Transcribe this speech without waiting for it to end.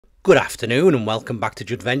Good afternoon and welcome back to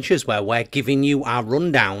Judventures, where we're giving you our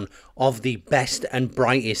rundown of the best and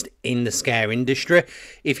brightest in the scare industry.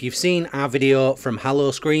 If you've seen our video from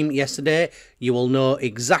Hello Scream yesterday, you will know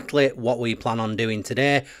exactly what we plan on doing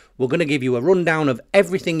today. We're going to give you a rundown of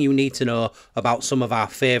everything you need to know about some of our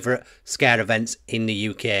favourite scare events in the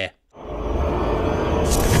UK.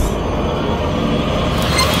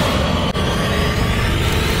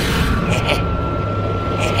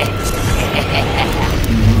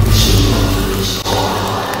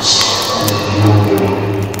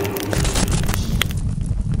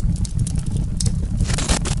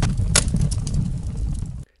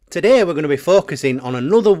 Today we're going to be focusing on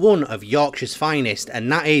another one of Yorkshire's finest,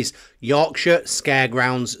 and that is Yorkshire Scare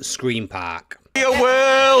Grounds Scream Park. Your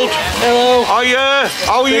world! Hello! Hiya!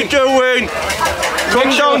 How are you doing? Come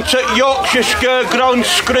down to Yorkshire Scare Grounds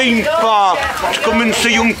Scream Park to come and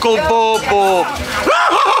see Uncle Bobo.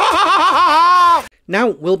 Now,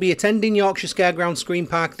 we'll be attending Yorkshire Scare Grounds Scream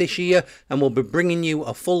Park this year, and we'll be bringing you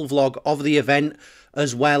a full vlog of the event,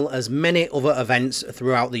 as well as many other events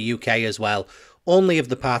throughout the UK as well. Only of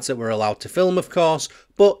the parts that we're allowed to film, of course,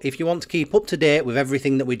 but if you want to keep up to date with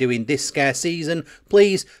everything that we do in this scare season,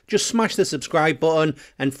 please just smash the subscribe button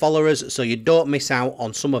and follow us so you don't miss out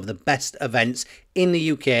on some of the best events in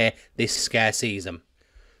the UK this scare season.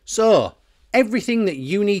 So, everything that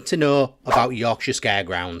you need to know about Yorkshire Scare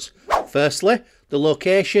Grounds. Firstly, the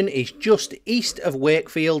location is just east of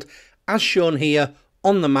Wakefield, as shown here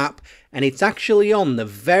on the map, and it's actually on the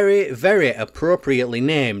very, very appropriately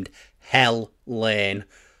named Hell Lane.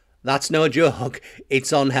 That's no joke,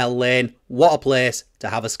 it's on Hell Lane. What a place to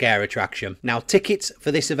have a scare attraction. Now, tickets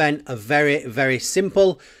for this event are very, very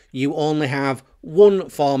simple. You only have one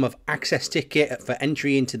form of access ticket for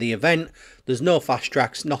entry into the event. There's no fast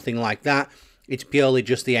tracks, nothing like that. It's purely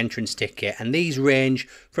just the entrance ticket, and these range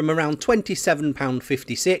from around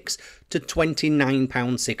 £27.56 to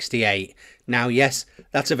 £29.68. Now, yes,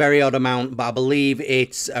 that's a very odd amount, but I believe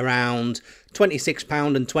it's around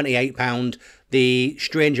 £26 and £28. The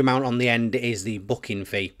strange amount on the end is the booking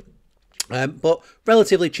fee. But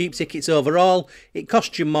relatively cheap tickets overall. It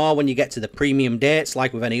costs you more when you get to the premium dates,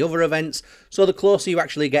 like with any other events. So the closer you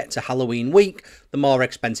actually get to Halloween week, the more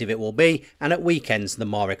expensive it will be. And at weekends, the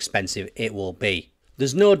more expensive it will be.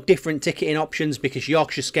 There's no different ticketing options because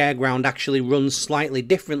Yorkshire Scare Ground actually runs slightly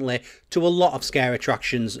differently to a lot of scare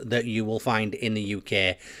attractions that you will find in the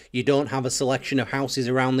UK. You don't have a selection of houses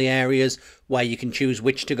around the areas where you can choose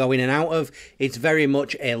which to go in and out of. It's very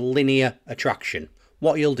much a linear attraction.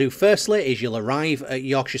 What you'll do firstly is you'll arrive at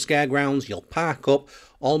Yorkshire Scare Grounds, you'll park up,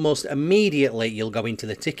 almost immediately you'll go into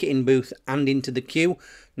the ticketing booth and into the queue.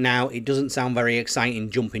 Now, it doesn't sound very exciting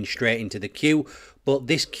jumping straight into the queue, but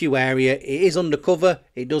this queue area, it is undercover,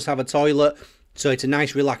 it does have a toilet, so it's a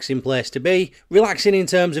nice relaxing place to be. Relaxing in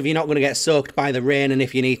terms of you're not going to get soaked by the rain, and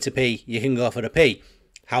if you need to pee, you can go for the pee.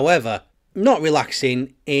 However, not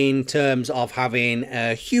relaxing in terms of having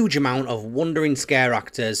a huge amount of wandering scare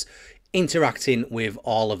actors interacting with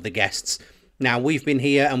all of the guests. Now, we've been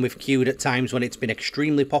here and we've queued at times when it's been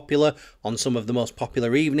extremely popular on some of the most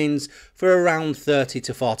popular evenings for around 30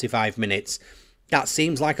 to 45 minutes. That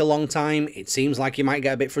seems like a long time. It seems like you might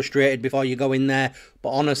get a bit frustrated before you go in there, but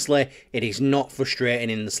honestly, it is not frustrating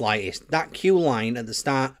in the slightest. That queue line at the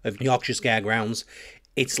start of Yorkshire Scare Grounds,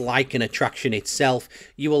 it's like an attraction itself.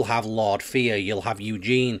 You will have Lord Fear, you'll have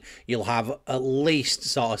Eugene, you'll have at least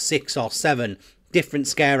sort of 6 or 7 different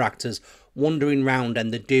scare actors wandering round,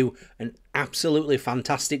 and they do an absolutely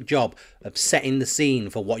fantastic job of setting the scene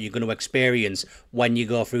for what you're going to experience when you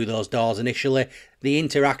go through those doors initially. The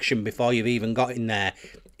interaction before you've even got in there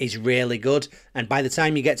is really good, and by the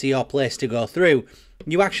time you get to your place to go through,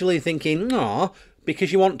 you're actually thinking, "Aw,"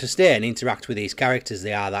 because you want to stay and interact with these characters.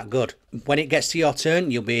 They are that good. When it gets to your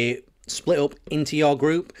turn, you'll be split up into your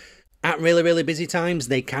group. At really, really busy times,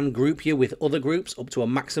 they can group you with other groups up to a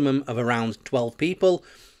maximum of around 12 people.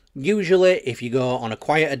 Usually, if you go on a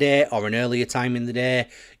quieter day or an earlier time in the day,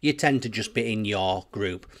 you tend to just be in your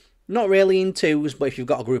group. Not really in twos, but if you've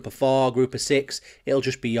got a group of 4, group of 6, it'll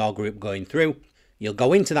just be your group going through. You'll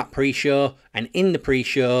go into that pre-show, and in the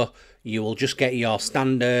pre-show, you will just get your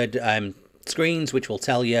standard screens, which will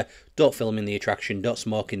tell you, don't film in the attraction, don't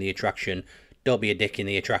smoke in the attraction, don't be a dick in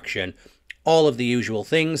the attraction, all of the usual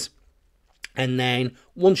things. And then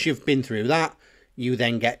once you've been through that, you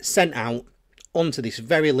then get sent out onto this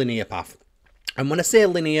very linear path. And when I say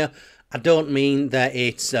linear, I don't mean that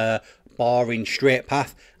it's a boring straight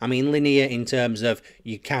path. I mean linear in terms of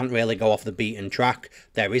you can't really go off the beaten track.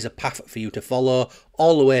 There is a path for you to follow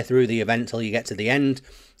all the way through the event till you get to the end.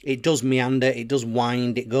 It does meander, it does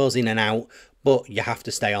wind, it goes in and out, but you have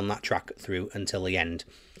to stay on that track through until the end.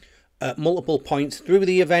 At multiple points through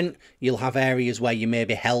the event, you'll have areas where you may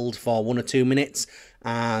be held for 1 or 2 minutes,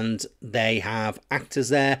 and they have actors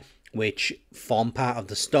there which form part of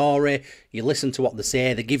the story. You listen to what they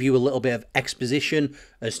say, they give you a little bit of exposition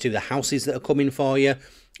as to the houses that are coming for you,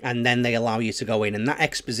 and then they allow you to go in, and that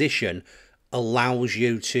exposition allows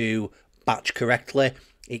you to batch correctly.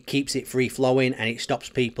 It keeps it free flowing, and it stops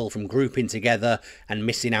people from grouping together and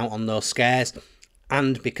missing out on those scares.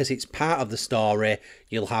 And because it's part of the story,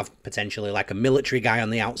 you'll have potentially like a military guy on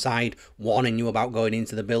the outside warning you about going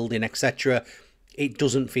into the building, etc. It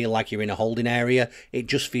doesn't feel like you're in a holding area. It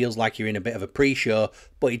just feels like you're in a bit of a pre-show,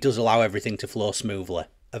 but it does allow everything to flow smoothly.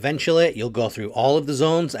 Eventually, you'll go through all of the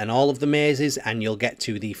zones and all of the mazes, and you'll get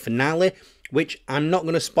to the finale, which I'm not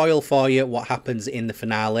going to spoil for you what happens in the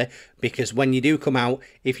finale, because when you do come out,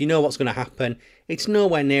 if you know what's going to happen, it's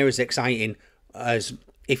nowhere near as exciting as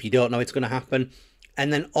if you don't know it's going to happen.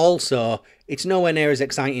 And then also, it's nowhere near as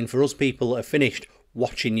exciting for us people that have finished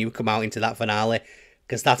watching you come out into that finale,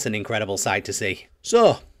 because that's an incredible sight to see.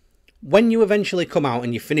 So, when you eventually come out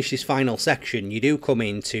and you finish this final section, you do come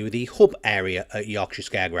into the hub area at Yorkshire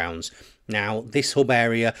Scare Grounds. Now, this hub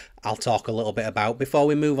area I'll talk a little bit about before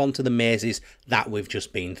we move on to the mazes that we've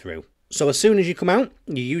just been through. So as soon as you come out,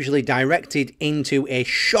 you're usually directed into a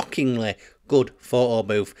shockingly good photo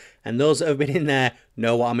booth, and those that have been in there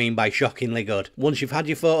know what I mean by shockingly good. Once you've had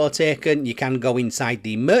your photo taken, you can go inside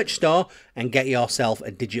the merch store and get yourself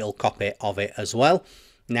a digital copy of it as well.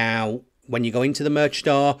 Now, when you go into the merch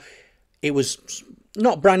store, it was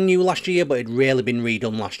not brand new last year, but it'd really been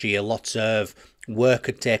redone last year. Lots of work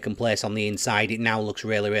had taken place on the inside. It now looks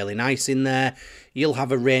really nice in there. You'll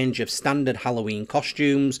have a range of standard Halloween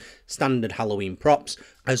costumes, standard Halloween props,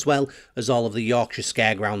 as well as all of the Yorkshire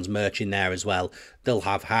Scare Grounds merch in there as well. They'll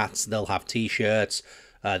have hats, they'll have t-shirts,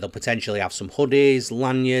 they'll potentially have some hoodies,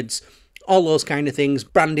 lanyards, all those kind of things,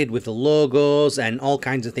 branded with the logos and all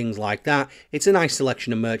kinds of things like that. It's a nice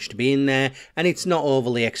selection of merch to be in there, and it's not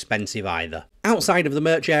overly expensive either. Outside of the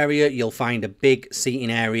merch area, you'll find a big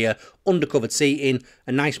seating area, undercovered seating,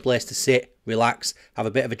 a nice place to sit, relax, have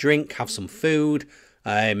a bit of a drink, have some food,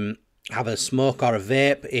 have a smoke or a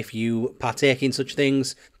vape if you partake in such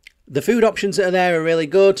things. The food options that are there are really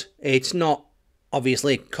good. It's not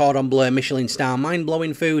obviously cordon bleu, Michelin star,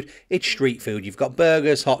 mind-blowing food. It's street food. You've got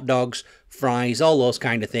burgers, hot dogs, fries, all those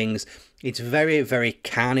kind of things. It's very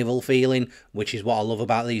carnival feeling, which is what I love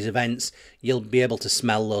about these events. You'll be able to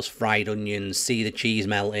smell those fried onions, see the cheese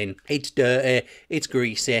melting. It's dirty, it's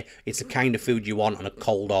greasy, it's the kind of food you want on a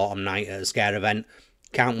cold autumn night at a scare event.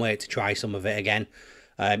 Can't wait to try some of it again.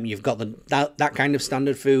 You've got that kind of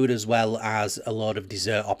standard food, as well as a load of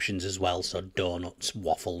dessert options as well, so donuts,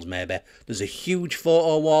 waffles maybe. There's a huge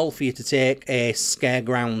photo wall for you to take a Scare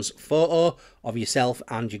Grounds photo of yourself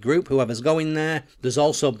and your group, whoever's going there. There's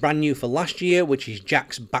also brand new for last year, which is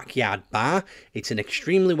Jack's Backyard Bar. It's an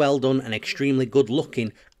extremely well done and extremely good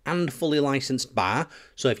looking and fully licensed bar,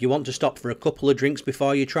 so if you want to stop for a couple of drinks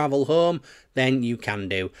before you travel home, then you can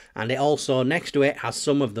do. And it also, next to it, has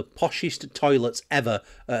some of the poshest toilets ever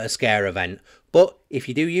at a scare event. But if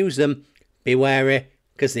you do use them, be wary,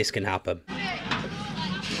 because this can happen.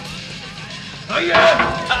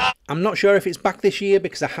 I'm not sure if it's back this year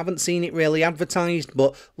because I haven't seen it really advertised,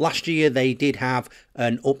 but last year they did have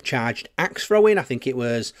an upcharged axe throwing. I think it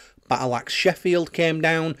was Battle Axe Sheffield came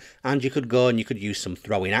down, and you could go and you could use some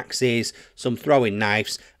throwing axes, some throwing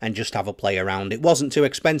knives, and just have a play around. It wasn't too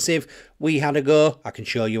expensive. We had a go. I can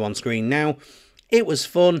show you on screen now. It was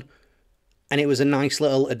fun, and it was a nice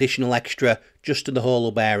little additional extra just to the whole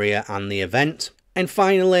hub area and the event. And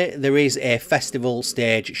finally, there is a festival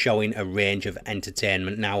stage showing a range of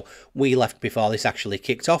entertainment. Now, we left before this actually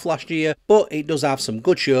kicked off last year, but it does have some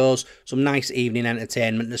good shows, some nice evening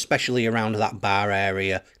entertainment, especially around that bar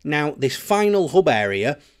area. Now, this final hub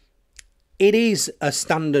area, it is a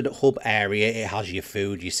standard hub area. It has your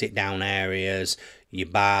food, your sit-down areas, your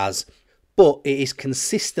bars, but it is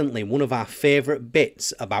consistently one of our favourite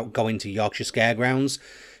bits about going to Yorkshire Scare Grounds.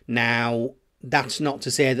 Now, that's not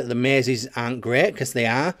to say that the mazes aren't great, because they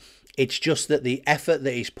are. It's just that the effort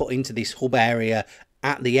that is put into this hub area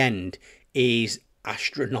at the end is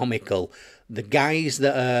astronomical. The guys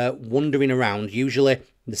that are wandering around, usually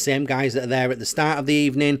the same guys that are there at the start of the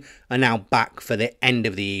evening, are now back for the end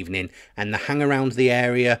of the evening. And they hang around the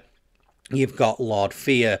area. You've got Lord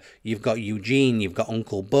Fear, you've got Eugene, you've got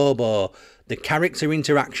Uncle Bobo. The character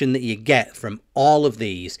interaction that you get from all of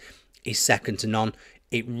these is second to none.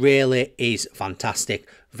 It really is fantastic.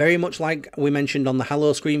 Very much like we mentioned on the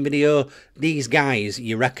Hello Scream video, these guys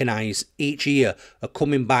you recognise each year are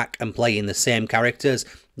coming back and playing the same characters.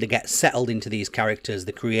 They get settled into these characters,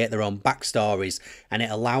 they create their own backstories, and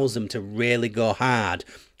it allows them to really go hard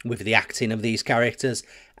with the acting of these characters,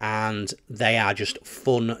 and they are just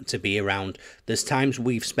fun to be around. There's times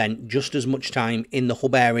we've spent just as much time in the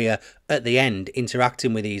hub area at the end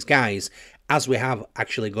interacting with these guys as we have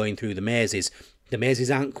actually going through the mazes. The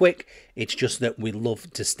mazes aren't quick, it's just that we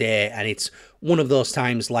love to stay, and it's one of those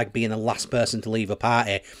times like being the last person to leave a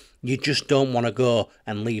party. You just don't want to go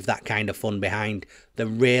and leave that kind of fun behind. They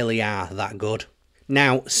really are that good.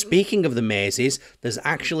 Now, speaking of the mazes, there's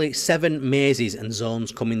actually 7 mazes and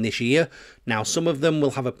zones coming this year. Now, some of them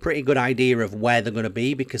will have a pretty good idea of where they're going to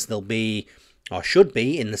be because they'll be, or should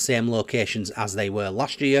be, in the same locations as they were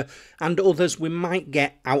last year, and others we might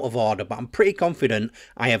get out of order, but I'm pretty confident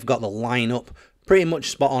I have got the lineup pretty much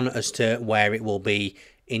spot on as to where it will be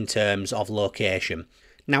in terms of location.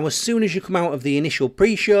 Now, as soon as you come out of the initial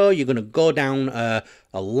pre-show, you're going to go down a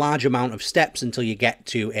large amount of steps until you get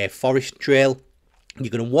to a forest trail. You're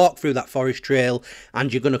going to walk through that forest trail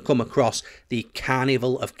and you're going to come across the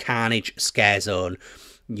Carnival of Carnage scare zone.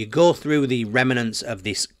 You go through the remnants of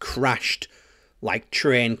this crashed like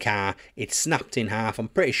train car. It's snapped in half. I'm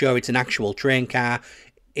pretty sure it's an actual train car.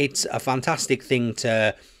 It's a fantastic thing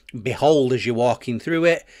to behold as you're walking through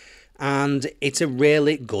it, and it's a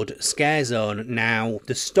really good scare zone. Now,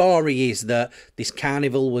 the story is that this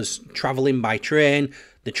carnival was travelling by train,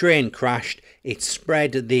 the train crashed, it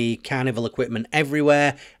spread the carnival equipment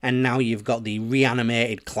everywhere, and now you've got the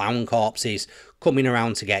reanimated clown corpses coming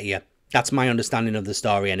around to get you. That's my understanding of the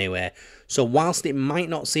story anyway. So whilst it might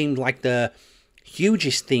not seem like the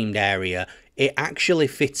hugest themed area, it actually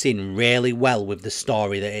fits in really well with the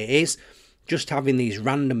story that it is. Just having these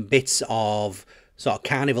random bits of sort of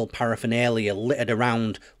carnival paraphernalia littered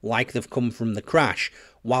around like they've come from the crash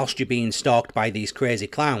whilst you're being stalked by these crazy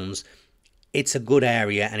clowns, it's a good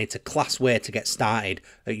area and it's a class way to get started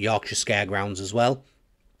at Yorkshire Scare Grounds as well.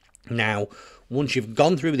 Now, once you've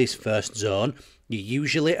gone through this first zone, you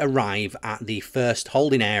usually arrive at the first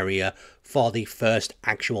holding area for the first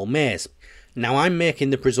actual maze. Now, I'm making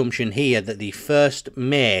the presumption here that the first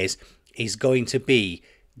maze is going to be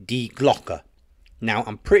Die Glocke. Now,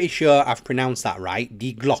 I'm pretty sure I've pronounced that right,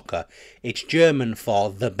 Die Glocke. It's German for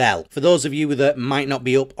the bell. For those of you that might not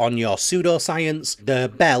be up on your pseudoscience,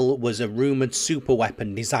 the bell was a rumoured super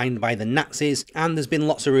weapon designed by the Nazis, and there's been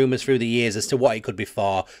lots of rumours through the years as to what it could be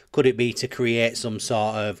for. Could it be to create some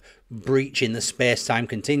sort of breach in the space-time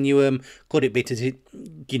continuum? Could it be to,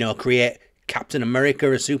 you know, create Captain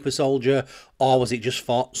America, a super soldier? Or was it just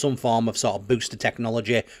for some form of sort of booster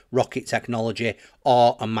technology, rocket technology,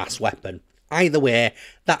 or a mass weapon? Either way,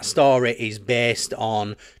 that story is based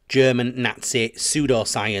on German Nazi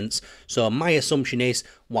pseudoscience. So my assumption is,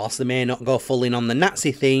 whilst they may not go full in on the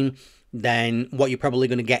Nazi theme, then what you're probably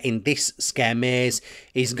going to get in this scare maze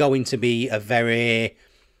is going to be a very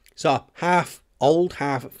sort of half old,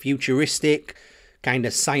 half futuristic kind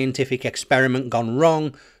of scientific experiment gone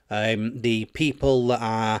wrong. The people that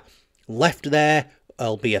are left there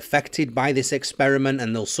will be affected by this experiment,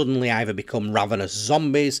 and they'll suddenly either become ravenous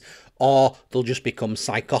zombies, or they'll just become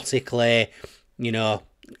psychotically, you know,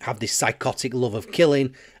 have this psychotic love of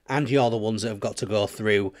killing, and you're the ones that have got to go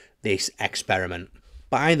through this experiment.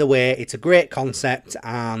 But either way, it's a great concept,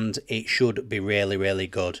 and it should be really, really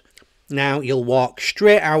good. Now, you'll walk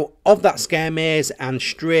straight out of that scare maze and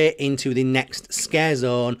straight into the next scare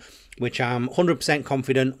zone, which I'm 100%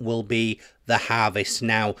 confident will be the Harvest.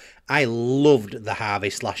 Now, I loved the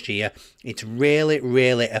Harvest last year. It's really,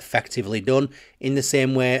 really effectively done in the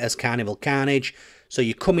same way as Carnival Carnage. So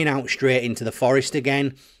you're coming out straight into the forest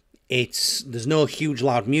again. There's no huge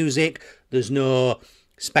loud music. There's no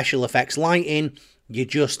special effects lighting. You're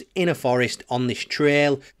just in a forest on this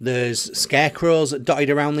trail. There's scarecrows dotted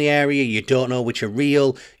around the area. You don't know which are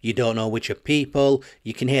real. You don't know which are people.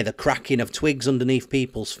 You can hear the cracking of twigs underneath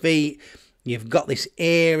people's feet. You've got this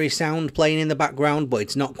eerie sound playing in the background, but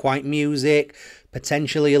it's not quite music.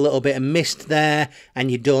 Potentially a little bit of mist there, and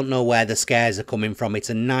you don't know where the scares are coming from. It's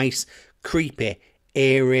a nice, creepy,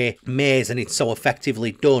 eerie maze, and it's so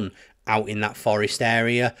effectively done out in that forest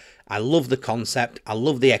area. I love the concept, I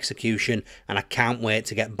love the execution, and I can't wait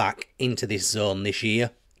to get back into this zone this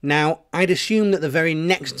year. Now, I'd assume that the very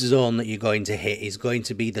next zone that you're going to hit is going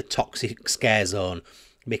to be the Toxic Scare Zone,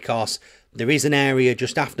 because there is an area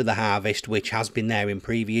just after the Harvest which has been there in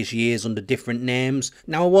previous years under different names.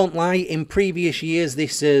 Now, I won't lie, in previous years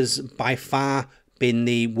this has by far been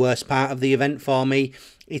the worst part of the event for me.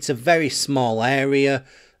 It's a very small area.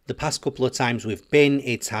 The past couple of times we've been,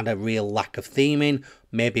 it's had a real lack of theming,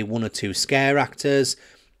 maybe one or two scare actors.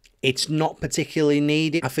 It's not particularly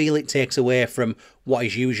needed. I feel it takes away from what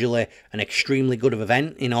is usually an extremely good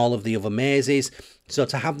event in all of the other mazes. So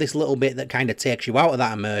to have this little bit that kind of takes you out of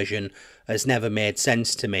that immersion has never made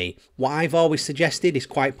sense to me. What I've always suggested is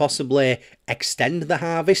quite possibly extend the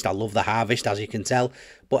harvest. I love the harvest, as you can tell,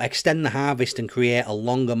 but extend the harvest and create a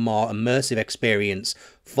longer, more immersive experience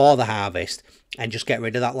for the harvest and just get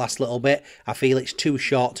rid of that last little bit. I feel it's too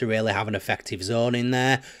short to really have an effective zone in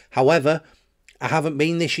there. However, I haven't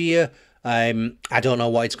been this year. I don't know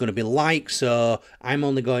what it's going to be like, so I'm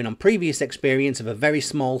only going on previous experience of a very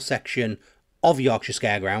small section of Yorkshire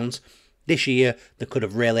Scare Grounds. This year, they could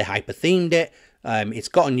have really hyper-themed it. It's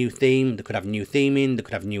got a new theme. They could have new theming. They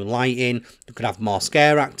could have new lighting. They could have more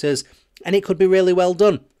scare actors. And it could be really well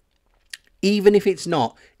done. Even if it's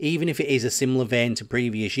not, even if it is a similar vein to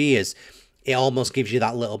previous years, it almost gives you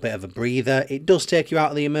that little bit of a breather. It does take you out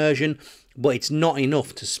of the immersion, but it's not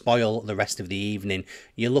enough to spoil the rest of the evening.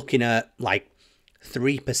 You're looking at like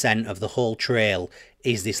 3% of the whole trail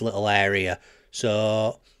is this little area.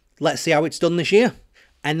 So let's see how it's done this year.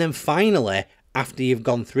 And then finally, after you've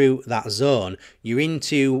gone through that zone, you're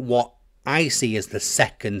into what I see as the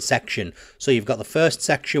second section. So you've got the first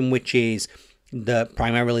section, which is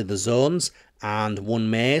primarily the zones and one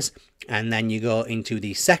maze. And then you go into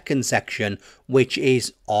the second section, which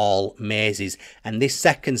is all mazes. And this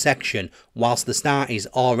second section, whilst the start is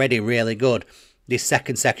already really good, this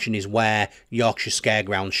second section is where Yorkshire Scare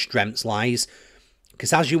Grounds' strengths lies.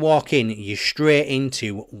 Because as you walk in, you're straight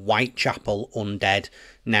into Whitechapel Undead.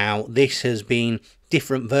 Now, this has been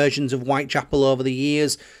different versions of Whitechapel over the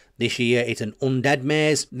years. This year, it's an undead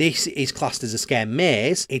maze. This is classed as a scare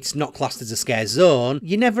maze. It's not classed as a scare zone.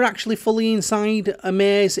 You're never actually fully inside a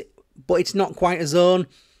maze, but it's not quite a zone.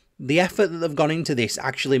 The effort that they've gone into this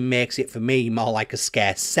actually makes it, for me, more like a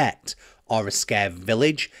scare set or a scare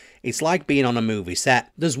village. It's like being on a movie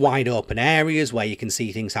set. There's wide open areas where you can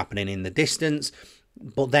see things happening in the distance,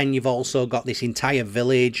 but then you've also got this entire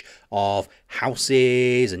village of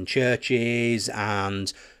houses and churches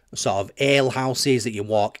and sort of ale houses that you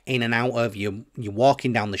walk in and out of. You're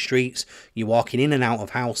walking down the streets, you're walking in and out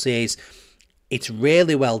of houses. It's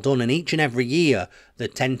really well done, and each and every year they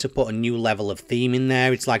tend to put a new level of theme in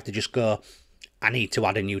there. It's like they just go, I need to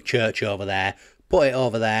add a new church over there, put it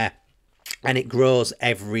over there, and it grows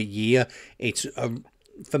every year. It's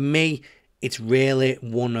for me, it's really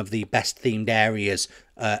one of the best themed areas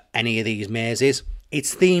any of these mazes.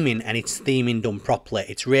 It's theming, and it's theming done properly.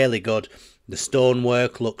 It's really good. The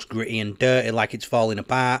stonework looks gritty and dirty, like it's falling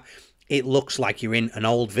apart. It looks like you're in an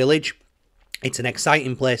old village. It's an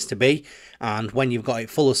exciting place to be, and when you've got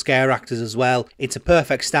it full of scare actors as well, it's a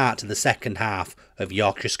perfect start to the second half of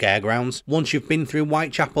Yorkshire Scare Grounds. Once you've been through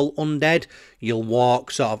Whitechapel Undead, you'll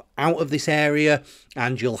walk sort of out of this area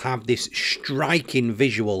and you'll have this striking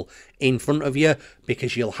visual in front of you,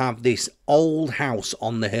 because you'll have this old house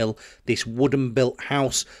on the hill, this wooden built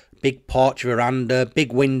house, big porch veranda,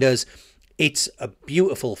 big windows. It's a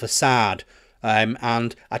beautiful facade.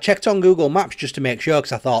 And I checked on Google Maps just to make sure,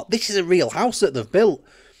 because I thought, this is a real house that they've built.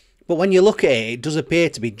 But when you look at it, it does appear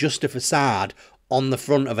to be just a facade on the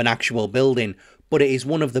front of an actual building. But it is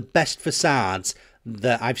one of the best facades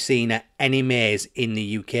that I've seen at any maze in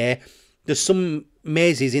the UK. There's some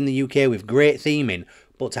mazes in the UK with great theming,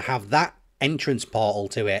 but to have that entrance portal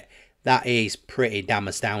to it, that is pretty damn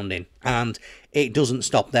astounding. And it doesn't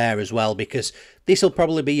stop there as well, because this will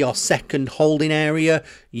probably be your second holding area.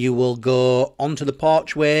 You will go onto the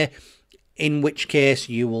porchway, in which case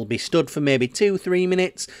you will be stood for maybe 2-3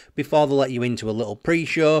 minutes before they let you into a little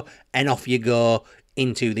pre-show, and off you go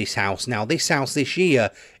into this house. Now, this house this year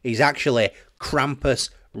is actually Krampus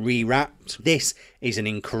rewrapped. This is an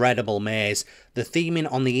incredible maze. The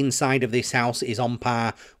theming on the inside of this house is on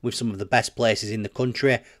par with some of the best places in the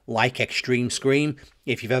country, like Extreme Scream.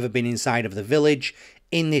 If you've ever been inside of the village,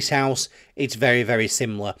 in this house, it's very, very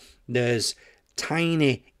similar. There's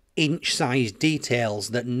tiny inch-sized details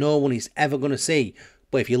that no one is ever going to see,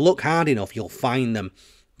 but if you look hard enough, you'll find them.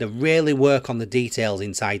 They really work on the details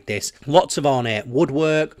inside this. Lots of ornate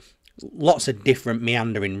woodwork, lots of different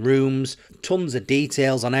meandering rooms, tons of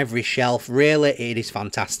details on every shelf. Really, it is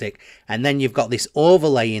fantastic. And then you've got this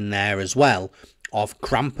overlay in there as well of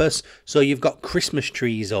Krampus. So you've got Christmas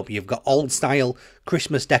trees up, you've got old style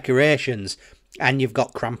Christmas decorations, and you've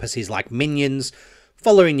got Krampuses like minions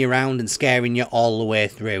following you around and scaring you all the way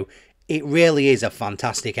through. It really is a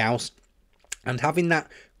fantastic house. And having that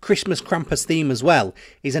Christmas Krampus theme as well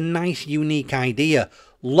is a nice, unique idea.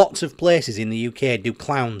 Lots of places in the UK do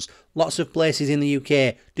clowns. Lots of places in the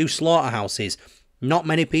UK do slaughterhouses. Not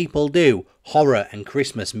many people do horror and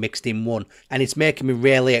Christmas mixed in one, and it's making me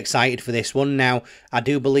really excited for this one. Now, I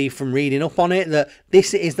do believe from reading up on it that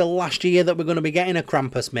this is the last year that we're going to be getting a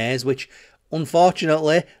Krampus maze, which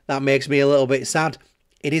unfortunately, that makes me a little bit sad.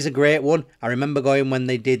 It is a great one. I remember going when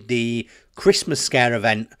they did the Christmas scare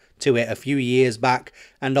event to it a few years back,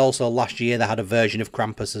 and also last year they had a version of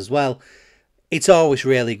Krampus as well. It's always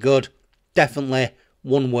really good. Definitely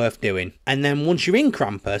one worth doing. And then once you're in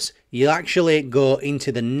Krampus, you'll actually go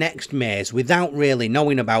into the next maze without really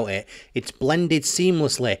knowing about it. It's blended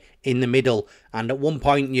seamlessly in the middle, and at one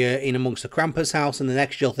point you're in amongst the Krampus house, and the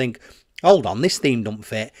next you'll think, hold on, this theme don't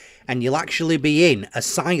fit, and you'll actually be in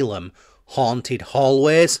Asylum Haunted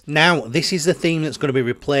Hallways. Now, this is the theme that's going to be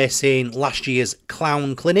replacing last year's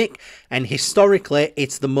Clown Clinic, and historically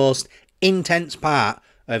it's the most intense part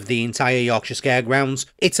of the entire Yorkshire Scare Grounds.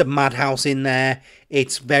 It's a madhouse in there.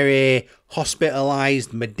 It's very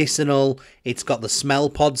hospitalised, medicinal. It's got the smell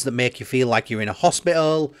pods that make you feel like you're in a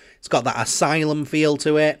hospital. It's got that asylum feel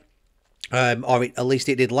to it. At least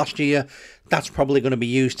it did last year. That's probably going to be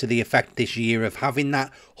used to the effect this year of having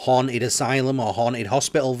that haunted asylum or haunted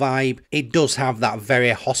hospital vibe. It does have that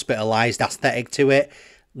very hospitalised aesthetic to it,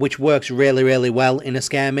 which works really, really well in a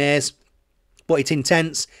scare maze. But it's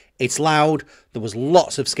intense, it's loud. There was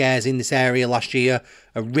lots of scares in this area last year.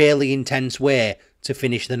 A really intense way to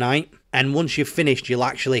finish the night. And once you've finished, you'll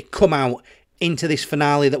actually come out into this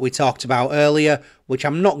finale that we talked about earlier, which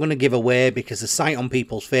I'm not going to give away because the sight on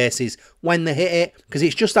people's faces when they hit it, because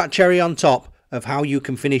it's just that cherry on top of how you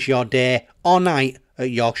can finish your day or night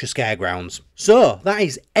at Yorkshire Scare Grounds. So that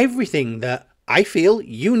is everything that I feel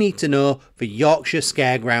you need to know for Yorkshire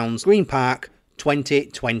Scare Grounds Green Park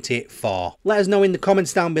 2024. Let us know in the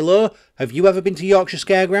comments down below, have you ever been to Yorkshire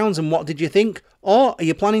Scare Grounds and what did you think? Or are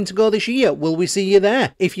you planning to go this year? Will we see you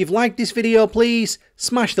there? If you've liked this video, please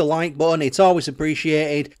smash the like button, it's always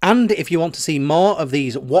appreciated. And if you want to see more of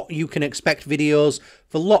these what you can expect videos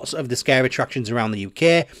for lots of the scare attractions around the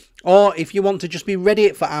UK, or if you want to just be ready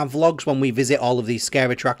for our vlogs when we visit all of these scare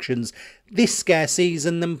attractions this scare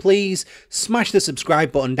season, then please smash the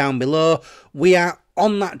subscribe button down below. We are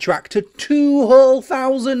on that track to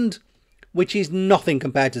 2,000, which is nothing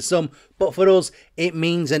compared to some, but for us it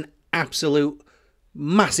means an absolute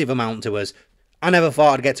massive amount to us. I never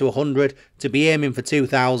thought I'd get to 100. To be aiming for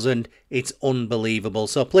 2,000, it's unbelievable.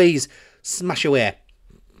 So please smash away,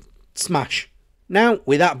 smash. Now,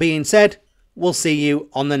 with that being said, we'll see you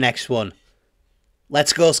on the next one.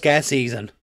 Let's go scare season.